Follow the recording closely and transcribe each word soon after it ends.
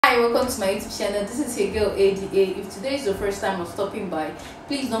Hi, welcome to my YouTube channel. This is your girl ADA. If today is your first time of stopping by,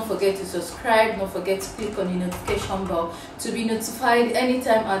 please don't forget to subscribe. Don't forget to click on the notification bell to be notified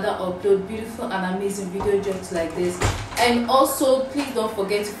anytime I upload beautiful and amazing video jobs like this. And also, please don't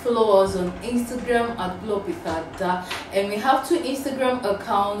forget to follow us on Instagram at GlowUpWithAda. And we have two Instagram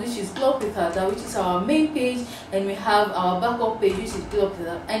accounts, which is GlowUpWithAda, which is our main page, and we have our backup page, which is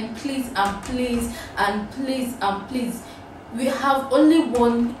GlowUpWithAda. And please, we have only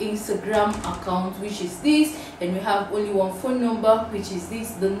one Instagram account, which is this, and we have only one phone number, which is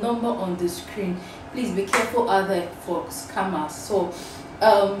this, the number on the screen. Please be careful out there for scammers. So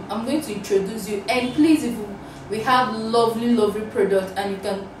I'm going to introduce you, and please, if we have lovely product, and you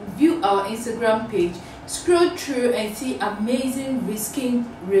can view our Instagram page, scroll through and see amazing skin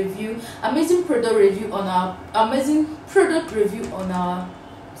review, amazing product review on our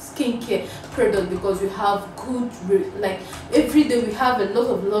skincare product, because we have good like every day we have a lot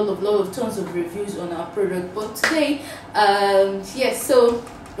of tons of reviews on our product. But today yes, so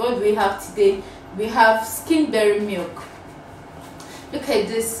what do we have today? We have skinberry milk. Look at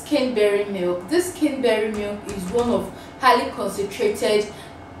this skinberry milk. This skinberry milk is one of highly concentrated,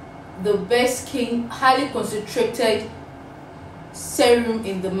 the best highly concentrated serum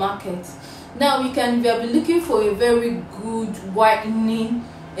in the market. Now we have been looking for a very good whitening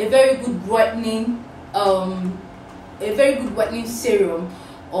serum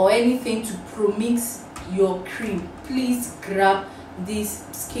or anything to promix your cream. Please grab this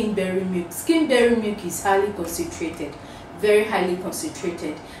skinberry milk. Skinberry milk is highly concentrated, very highly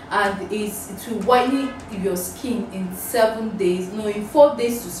concentrated, and it will whiten your skin in 7 days, no, in 4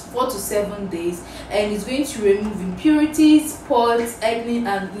 days to 4 to 7 days, and it's going to remove impurities, spots, acne,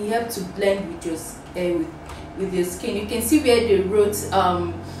 and it helps to blend with your skin. You can see where they wrote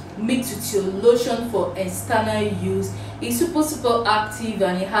mixed with your lotion for external use. It's super active,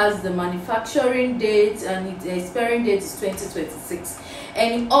 and it has the manufacturing date, and the expiring date is 2026.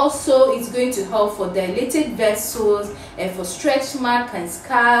 And also it's going to help for dilated vessels, and for stretch mark and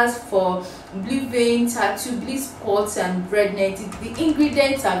scars, for blue vein, tattoo, blue spots, and redness. The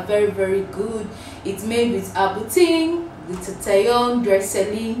ingredients are very good. It's made with arbutin, glutathione,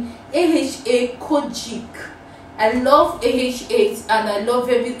 dreseline, AHA, kojic. I love AHA, and I love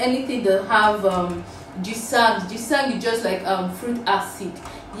anything that have gisang. Gisang is just like fruit acid.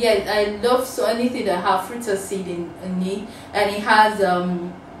 Yes, I love anything that have fruit acid in it, and it has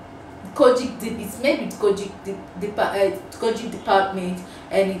kojic. It's made with kojic department,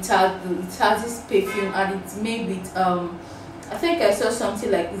 and it has this perfume, and it's made with I think I saw something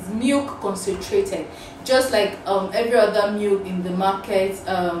like it's milk concentrated, just like every other milk in the market.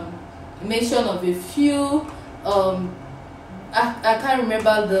 Mention of a few. I can't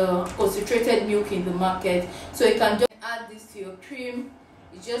remember the concentrated milk in the market, so you can just add this to your cream.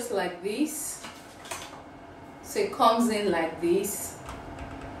 It's just like this, so it comes in like this.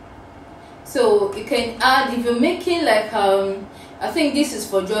 So you can add, if you're making like I think this is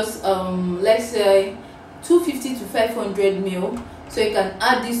for just let's say 250 to 500 ml, so you can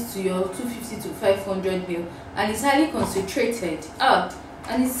add this to your 250 to 500 ml, and it's highly concentrated.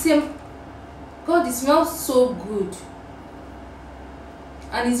 And it's same. God, it smells so good,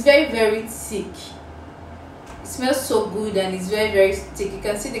 and it's very thick. It smells so good, and it's very thick. You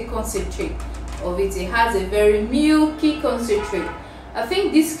can see the concentrate of it. It has a very milky concentrate. I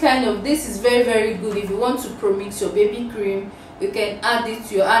think this is very good if you want to promix your baby cream. You can add it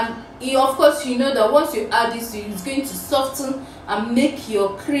to your, and of course you know that once you add this, it's going to soften and make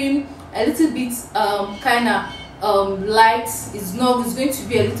your cream a little bit light. It's going to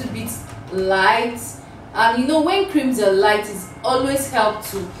be a little bit light. And you know, when creams are light, it's always help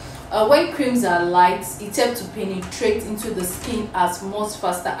to when creams are light, it helps to penetrate into the skin as much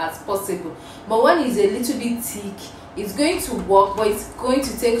faster as possible. But when it's a little bit thick, it's going to work, but it's going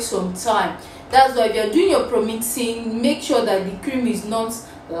to take some time. That's why if you're doing your promixing, make sure that the cream is not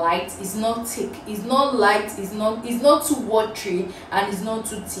light, it's not thick, it's not light, it's not too watery, and it's not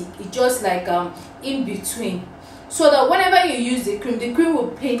too thick. It's just like in between, so that whenever you use the cream will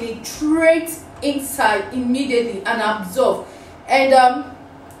penetrate inside immediately and absorb. And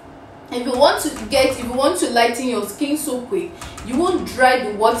if you want to lighten your skin so quick, you won't dry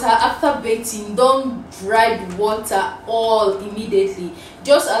the water after bathing. Don't dry the water all immediately.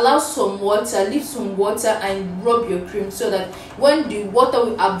 Just allow some water, leave some water, and rub your cream, so that when the water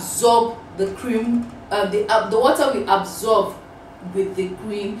will absorb the cream, the water will absorb with the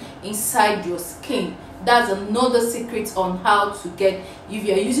cream inside your skin. That's another secret on how to get, if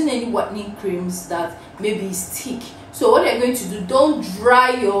you're using any whitening creams that maybe is thick. So what you're going to do, don't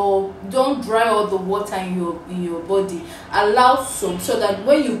dry all the water in your body. Allow some, so that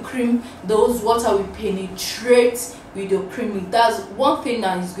when you cream, those water will penetrate with your cream. That's one thing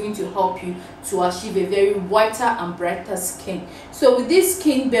that is going to help you to achieve a very whiter and brighter skin. So with this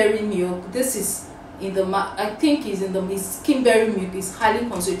skin berry milk, this is in the, I think is in the skin berry milk, is highly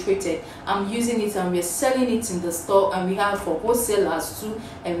concentrated. I'm using it and we're selling it in the store, and we have for wholesalers too,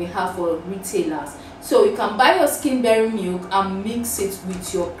 and we have for retailers. So you can buy your skin berry milk and mix it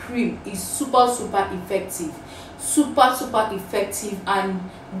with your cream. It's super effective, super effective. And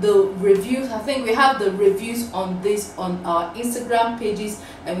the reviews, I think we have the reviews on this on our Instagram pages,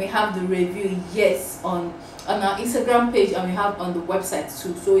 and we have the review, yes, on our Instagram page, and we have on the website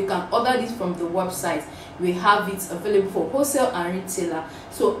too. So you can order this from the website. We have it available for wholesale and retailer.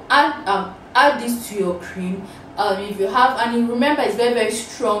 So add this to your cream. If you have, and remember, it's very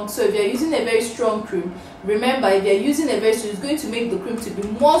strong. So if you're using a very strong cream, remember, if you're using a very strong, it's going to make the cream to be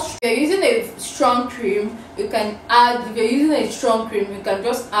more strong. If you're using a strong cream, you can add, if you're using a strong cream, you can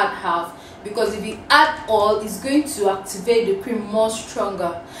just add half, because if you add all, it's going to activate the cream more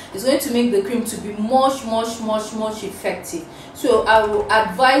stronger. It's going to make the cream to be much effective. So I will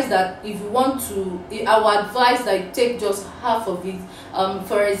advise that if you want to, I will advise that you take just half of it.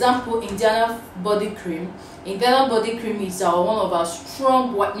 For example, Indiana body cream. Indiana body cream is one of our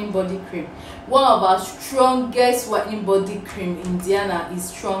strong whitening body cream. One of our strongest whitening body cream. Indiana is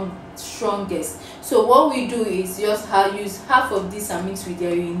strongest. So what we do is just use half of this and mix with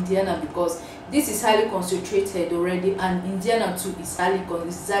your Indiana, because this is highly concentrated already, and Indiana too is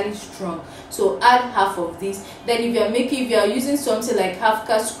highly strong. So add half of this. Then if you are using something like half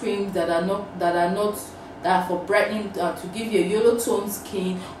cast creams that are for brightening, to give you a yellow tone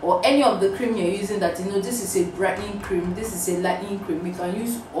skin, or any of the cream you're using that this is a brightening cream, this is a lightening cream, you can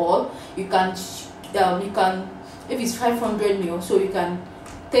use all. You can if it's 500 ml, so you can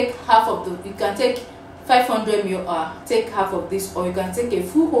take half of the, you can take 500 ml, take half of this, or you can take a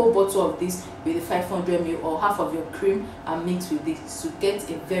full whole bottle of this with the 500 ml or half of your cream and mix with this to get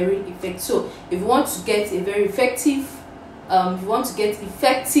a very effective. So if you want to get a very effective,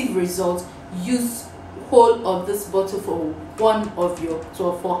 results, use whole of this bottle for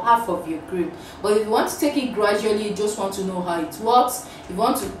for half of your cream. But if you want to take it gradually, you just want to know how it works, if you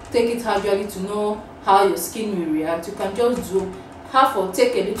want to take it gradually to know how your skin will react, you can just do half, or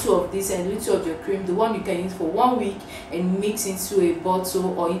take a little of this and a little of your cream, the one you can use for 1 week, and mix into a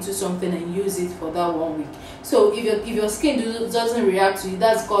bottle or into something and use it for that 1 week. So if your skin doesn't react to it,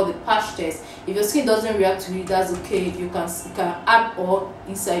 that's called the patch test. If your skin doesn't react to it, that's okay. You can add all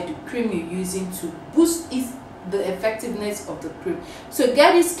inside the cream you're using to boost the effectiveness of the cream. So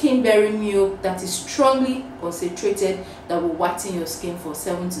get this skin berry milk that is strongly concentrated, that will whiten your skin for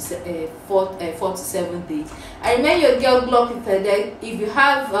 4 to 7 days. I remain your girl Gloppy Feather. If you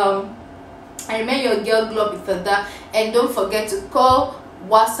have I remain your girl Gloppy Feather, and don't forget to call,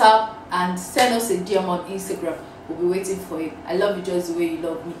 WhatsApp, and send us a DM on Instagram. We'll be waiting for you. I love you just the way you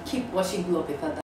love me. Keep watching Gloppy Feather.